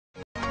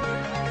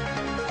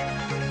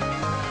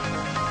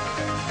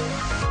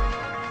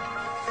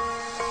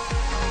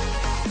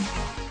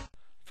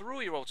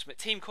all your ultimate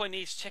team coin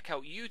needs, check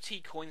out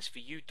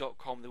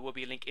utcoinsforyou.com. There will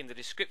be a link in the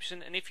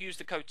description, and if you use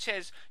the code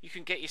CHES, you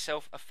can get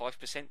yourself a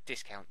 5%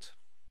 discount.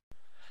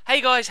 Hey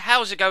guys,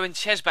 how's it going?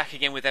 Ches back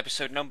again with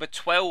episode number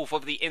 12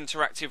 of the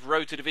interactive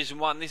Road to Division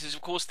 1. This is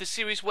of course the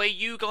series where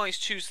you guys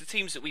choose the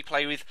teams that we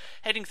play with,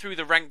 heading through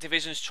the ranked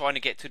divisions, trying to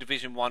get to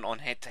Division 1 on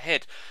head to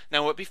head.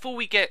 Now before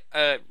we get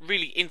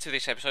really into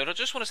this episode, I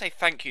just want to say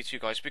thank you to you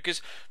guys,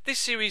 because this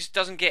series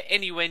doesn't get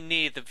anywhere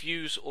near the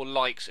views or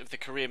likes of the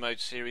career mode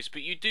series,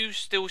 but you do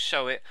still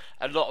show it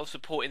a lot of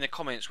support in the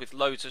comments with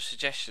loads of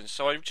suggestions.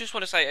 So I just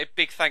want to say a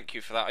big thank you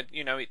for that.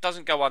 You know, it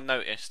doesn't go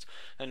unnoticed,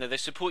 and the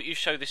support you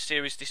show this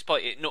series,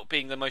 despite it not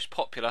being the most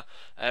popular,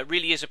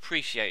 really is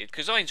appreciated,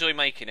 because I enjoy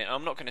making it and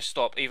I'm not going to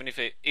stop even if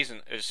it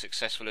isn't as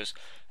successful as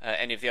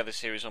any of the other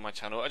series on my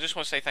channel. I just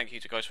want to say thank you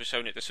to guys for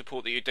showing it the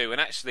support that you do.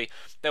 And actually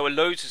there were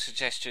loads of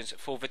suggestions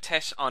for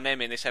Vitesse Arnhem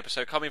in this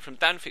episode, coming from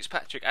Dan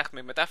Fitzpatrick,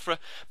 Ahmed Madafra,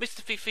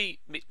 Mr. FIFA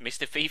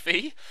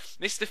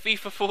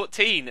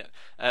 14,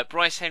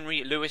 Bryce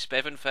Henry, Lewis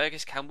Bevan,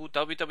 Fergus Campbell,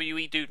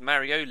 WWE Dude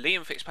Mario,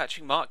 Liam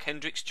Fitzpatrick, Mark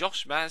Hendricks,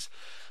 Josh Maz,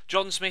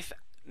 John Smith,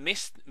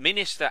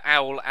 Minister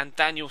Owl, and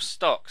Daniel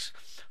Stocks.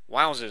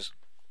 Wowzers.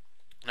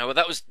 Now, well,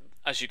 that was,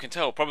 as you can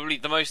tell, probably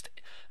the most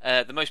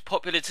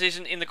popular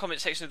decision in the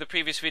comment section of the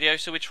previous video.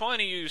 So we're trying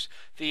to use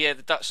the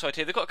Dutch side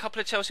here. They've got a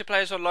couple of Chelsea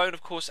players on loan,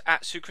 of course,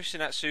 Atsu,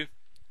 Christian Atsu,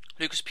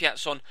 Lucas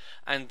Piazzon,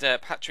 and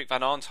Patrick Van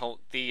Aanholt,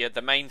 the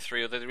main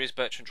three, although there is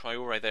Bertrand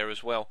Traore there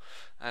as well.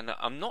 And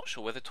I'm not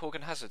sure whether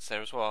Torgan Hazard's there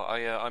as well.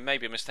 I may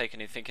be mistaken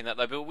in thinking that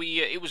though. But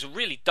it was a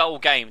really dull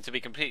game, to be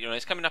completely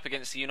honest, coming up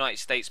against the United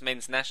States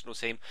men's national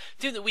team.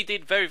 A team that we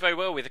did very, very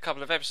well with a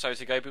couple of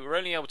episodes ago, but we were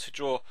only able to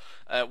draw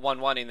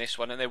 1-1 in this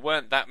one, and there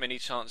weren't that many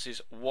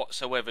chances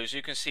whatsoever. As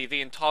you can see,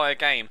 the entire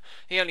game,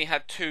 he only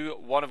had 2,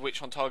 one of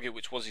which on target,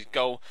 which was his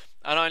goal,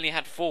 and I only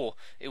had 4.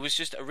 It was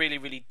just a really,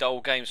 really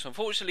dull game. So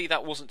unfortunately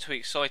that wasn't too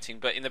exciting.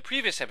 But in the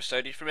previous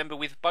episode, if you remember,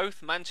 with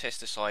both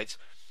Manchester sides,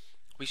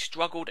 we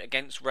struggled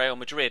against Real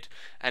Madrid.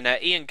 And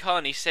Ian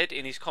Carney said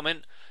in his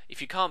comment,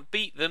 if you can't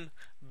beat them,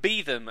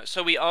 be them.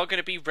 So we are going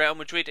to be Real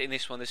Madrid in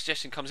this one. The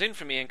suggestion comes in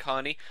from Ian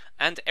Carney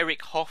and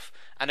Eric Hoff,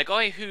 and a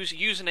guy whose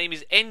username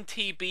is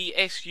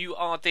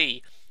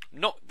NTBSURD.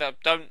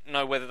 Don't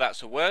know whether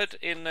that's a word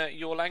in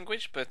your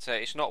language, but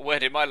it's not a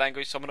word in my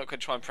language, so I'm not going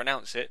to try and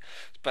pronounce it.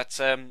 But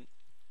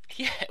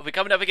yeah, we're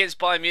coming up against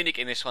Bayern Munich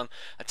in this one,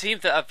 a team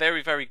that are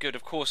very, very good.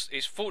 Of course,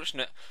 it's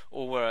fortunate,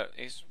 or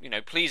is, you know,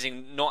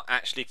 pleasing not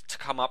actually to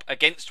come up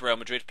against Real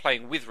Madrid,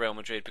 playing with Real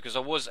Madrid, because I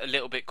was a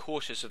little bit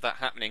cautious of that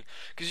happening,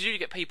 because you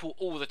get people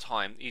all the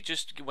time.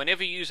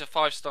 Whenever you use a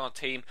 5-star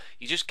team,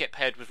 you just get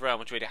paired with Real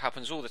Madrid. It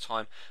happens all the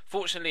time.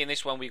 Fortunately, in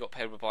this one, we got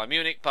paired with Bayern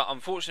Munich, but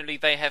unfortunately,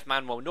 they have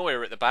Manuel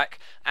Neuer at the back,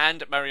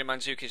 and Mario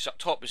Mandzukic up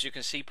top, as you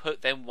can see,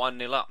 put them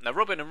 1-0 up. Now,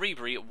 Robin and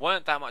Ribery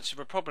weren't that much of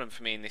a problem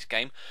for me in this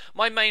game.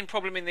 My main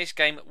problem in this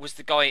game was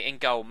the guy in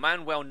goal,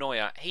 Manuel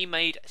Neuer. He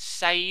made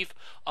save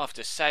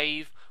after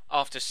save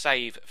after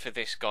save for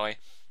this guy.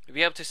 You'll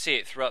be able to see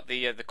it throughout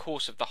the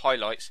course of the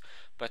highlights,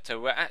 but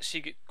we're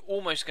actually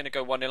almost going to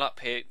go 1-0 up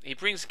here. He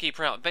brings the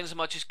keeper out.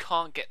 Benzema just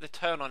can't get the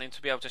turn on him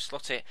to be able to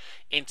slot it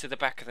into the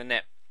back of the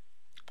net.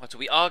 But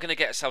we are going to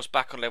get ourselves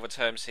back on level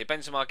terms here.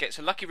 Benzema gets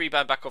a lucky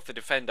rebound back off the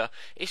defender.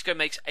 Isco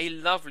makes a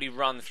lovely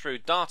run through,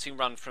 darting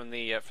run from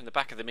the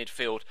back of the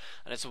midfield,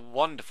 and it's a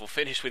wonderful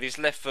finish with his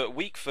left foot,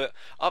 weak foot,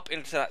 up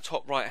into that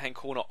top right hand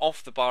corner,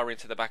 off the bar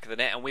into the back of the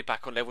net, and we're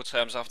back on level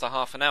terms after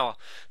half an hour.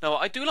 Now,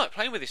 I do like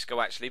playing with Isco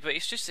actually, but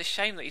it's just a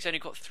shame that he's only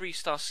got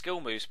 3-star skill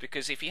moves,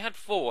 because if he had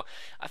 4,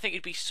 I think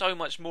he'd be so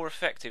much more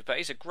effective. But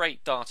it's a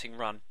great darting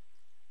run.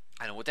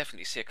 And we'll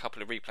definitely see a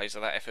couple of replays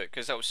of that effort,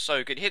 because that was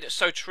so good. He hit it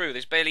so true.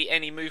 There's barely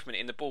any movement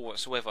in the ball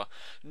whatsoever.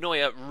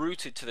 Neuer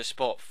rooted to the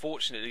spot.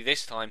 Fortunately,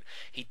 this time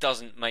he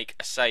doesn't make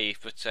a save.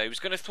 But he was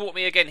going to thwart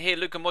me again here.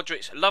 Luka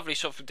Modric, lovely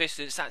shot from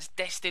distance. That's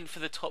destined for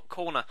the top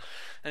corner.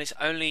 And it's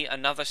only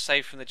another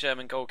save from the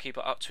German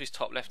goalkeeper up to his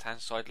top left-hand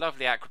side.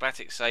 Lovely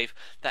acrobatic save.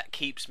 That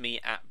keeps me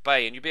at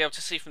bay. And you'll be able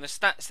to see from the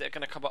stats that are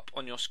going to come up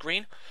on your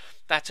screen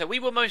that we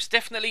were most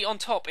definitely on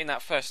top in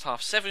that first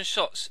half. 7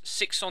 shots,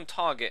 6 on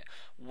target,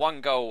 1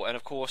 goal, and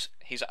of course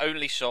his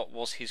only shot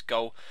was his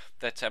goal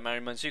that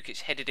Mario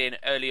Mandzukic headed in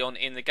early on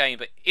in the game.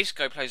 But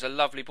Isco plays a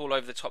lovely ball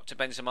over the top to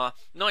Benzema.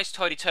 Nice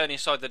tidy turn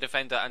inside the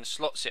defender and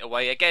slots it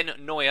away. Again,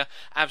 Neuer,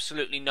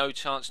 absolutely no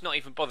chance, not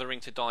even bothering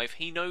to dive.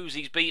 He knows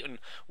he's beaten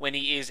when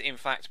he is in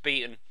fact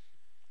beaten.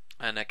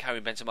 And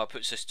Karim Benzema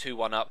puts us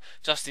 2-1 up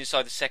just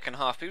inside the second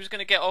half. He was going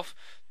to get off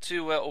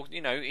to,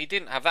 he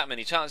didn't have that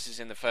many chances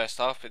in the first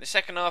half. But in the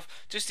second half,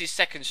 just his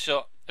second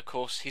shot, of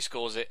course, he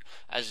scores it.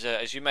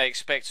 As you may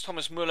expect,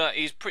 Thomas Müller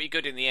is pretty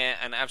good in the air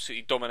and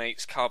absolutely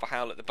dominates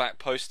Carvajal at the back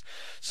post.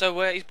 So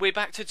we're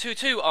back to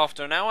 2-2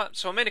 after an hour.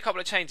 So I made a couple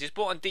of changes.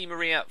 Brought on Di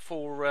Maria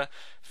for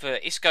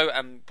Isco,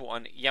 and brought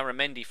on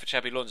Yaramendi for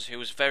Xabi Alonso, who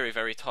was very,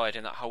 very tired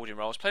in that holding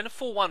role. I was playing a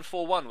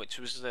 4-1-4-1, which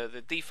was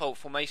the default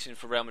formation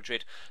for Real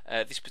Madrid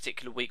this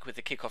particular week with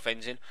the kickoff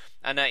engine.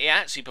 And it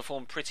actually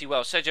performed pretty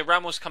well. Sergio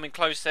Ramos coming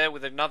close there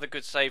with another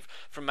good save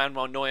from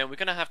Manuel Neuer. We're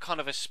going to have kind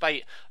of a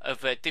spate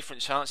of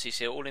different chances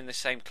here. all in the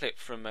same clip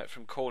from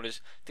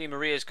corners. Di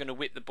Maria's going to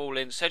whip the ball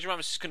in. Sergio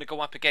Ramos is going to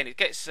go up again. It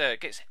gets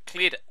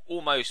cleared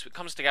almost. It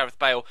comes to Gareth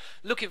Bale,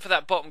 looking for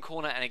that bottom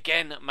corner, and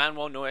again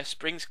Manuel Neuer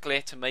springs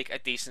clear to make a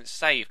decent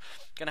save.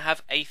 Going to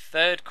have a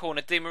third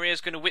corner. Di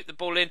Maria's going to whip the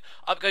ball in.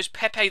 Up goes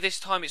Pepe this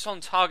time. It's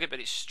on target, but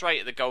it's straight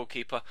at the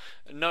goalkeeper.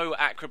 No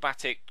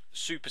acrobatic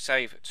super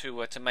save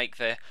to make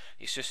there.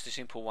 It's just a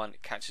simple one.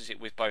 Catches it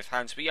with both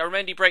hands. But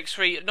Yaramendi breaks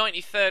free at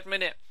 93rd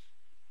minute.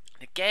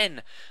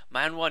 Again,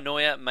 Manuel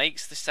Neuer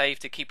makes the save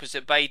to keep us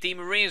at bay. Di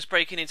Maria's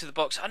breaking into the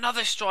box.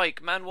 Another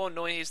strike. Manuel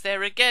Neuer is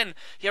there again.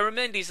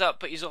 Yaramendi's up,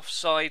 but he's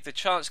offside. The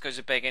chance goes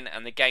a begging,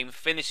 and the game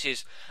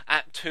finishes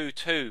at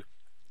 2-2.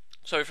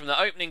 So from the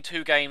opening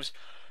 2 games,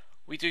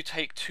 we do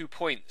take 2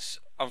 points.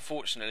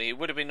 Unfortunately, it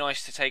would have been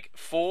nice to take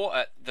 4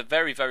 at the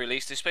very, very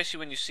least, especially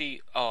when you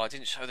see... Oh, I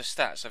didn't show the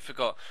stats. I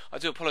forgot. I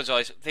do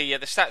apologise. The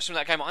stats from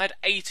that game, I had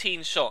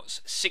 18 shots,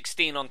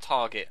 16 on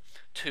target,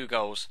 2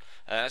 goals.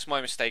 That's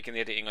my mistake in the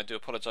editing. I do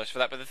apologise for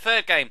that. But the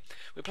third game,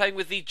 we're playing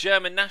with the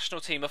German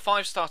national team, a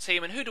 5-star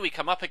team. And who do we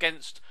come up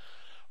against?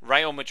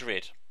 Real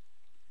Madrid.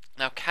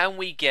 Now, can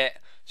we get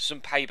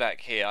some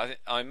payback here?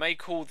 I may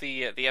call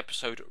the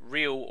episode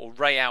Real or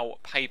Real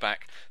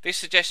Payback. This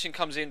suggestion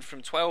comes in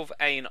from 12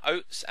 Ain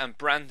Oates and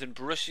Brandon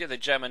Borussia, the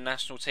German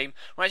national team.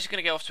 We're actually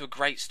going to get off to a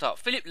great start.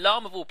 Philip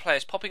Lahm, of all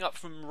players, popping up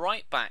from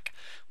right back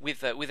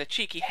with a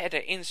cheeky header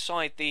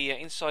inside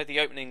the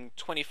opening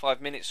 25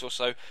 minutes or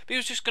so. But he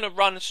was just going to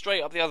run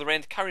straight up the other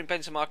end. Karim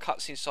Benzema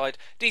cuts inside.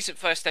 Decent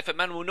first effort.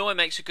 Manuel Neuer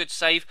makes a good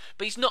save,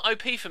 but he's not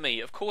OP for me.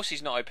 Of course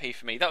he's not OP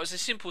for me. That was a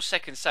simple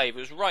second save. It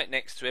was right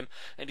next to him,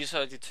 and he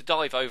decided to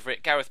dive over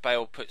it. Gareth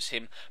Bale puts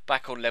him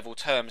back on level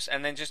terms,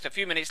 and then just a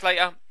few minutes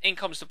later, in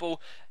comes the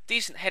ball.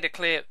 Decent header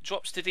clear,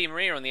 drops to Di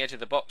Maria on the edge of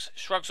the box,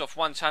 shrugs off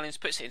one challenge,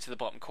 puts it into the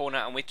bottom corner,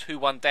 and we're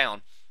 2-1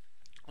 down.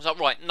 I was like,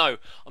 right, no,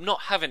 I'm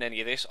not having any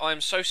of this. I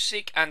am so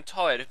sick and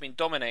tired of being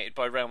dominated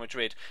by Real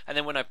Madrid, and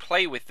then when I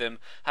play with them,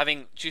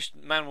 having just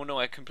Manuel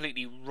Neuer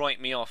completely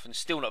write me off and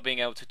still not being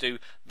able to do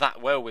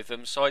that well with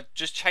them. So I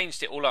just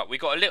changed it all up. We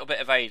got a little bit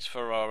of age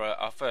for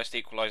our first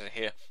equaliser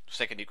here,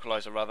 second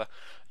equaliser rather,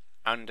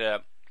 and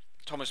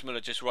Thomas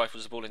Müller just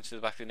rifles the ball into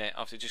the back of the net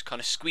after just kind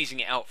of squeezing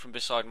it out from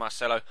beside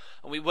Marcelo.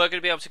 And we were going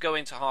to be able to go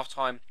into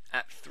half-time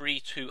at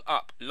 3-2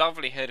 up.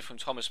 Lovely header from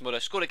Thomas Müller.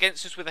 Scored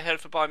against us with a header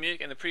for Bayern Munich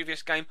in the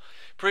previous game,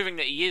 proving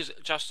that he is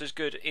just as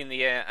good in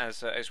the air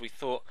as we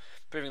thought,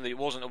 proving that it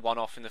wasn't a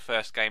one-off in the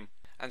first game.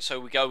 And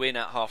so we go in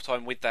at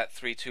half-time with that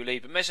 3-2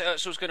 lead. But Mesut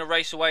Ozil's going to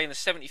race away in the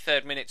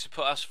 73rd minute to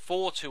put us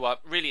 4-2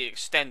 up, really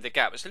extend the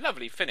gap. It's a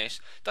lovely finish.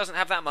 Doesn't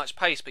have that much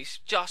pace, but he's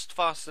just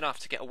fast enough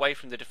to get away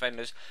from the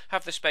defenders,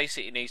 have the space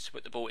that he needs to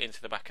put the ball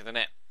into the back of the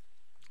net.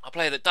 A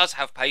player that does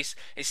have pace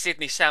is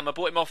Sidney Sam. I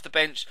brought him off the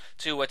bench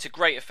to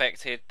great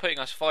effect here, putting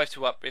us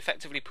 5-2 up,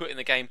 effectively putting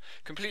the game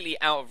completely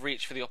out of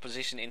reach for the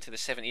opposition into the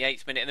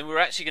 78th minute. And then we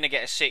were actually going to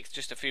get a 6th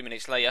just a few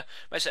minutes later.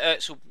 Mesut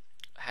Ozil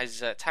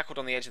has tackled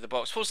on the edge of the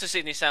box, falls to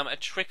Sidney Sam, a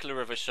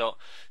trickler of a shot,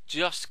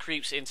 just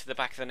creeps into the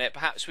back of the net.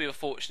 Perhaps we were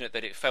fortunate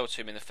that it fell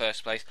to him in the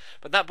first place,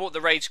 but that brought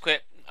the rage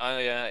quit.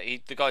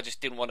 The guy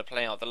just didn't want to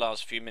play out the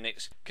last few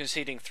minutes,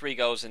 conceding 3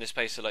 goals in the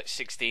space of like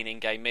 16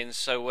 in-game wins.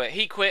 So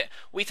he quit.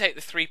 We take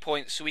the 3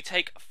 points, so we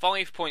take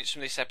 5 points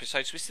from this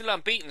episode. So we're still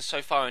unbeaten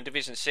so far in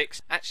Division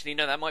 6. Actually,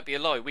 no, that might be a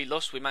lie. We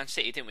lost with Man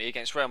City, didn't we,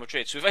 against Real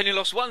Madrid? So we've only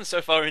lost 1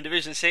 so far in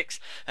Division 6.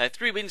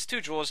 3 wins,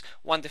 2 draws,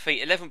 1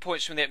 defeat. 11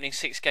 points from the opening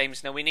 6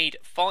 games. Now we need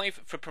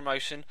 5 for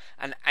promotion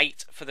and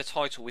 8 for the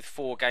title with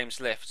 4 games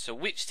left. So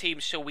which team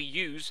shall we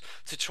use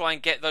to try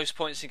and get those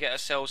points and get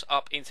ourselves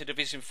up into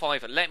Division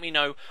 5? Let me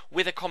know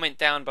with a comment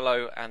down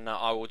below, and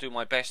I will do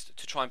my best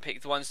to try and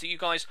pick the ones that you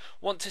guys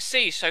want to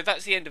see. So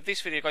that's the end of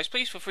this video, guys.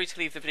 Please feel free to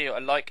leave the video a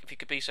like if you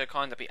could be so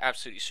kind. That'd be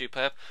absolutely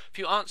superb. If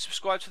you aren't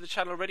subscribed to the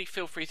channel already,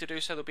 feel free to do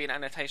so. There'll be an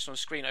annotation on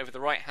screen over the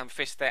right hand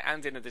fist there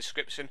and in the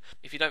description.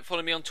 If you don't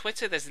follow me on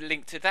Twitter, there's a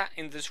link to that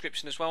in the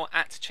description as well,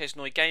 at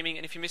Chesnoy Gaming.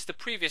 And if you missed the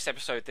previous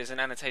episode, there's an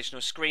annotation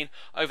on screen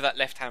over that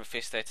left hand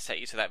fist there to take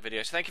you to that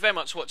video. So thank you very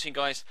much for watching,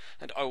 guys,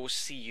 and I will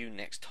see you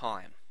next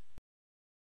time.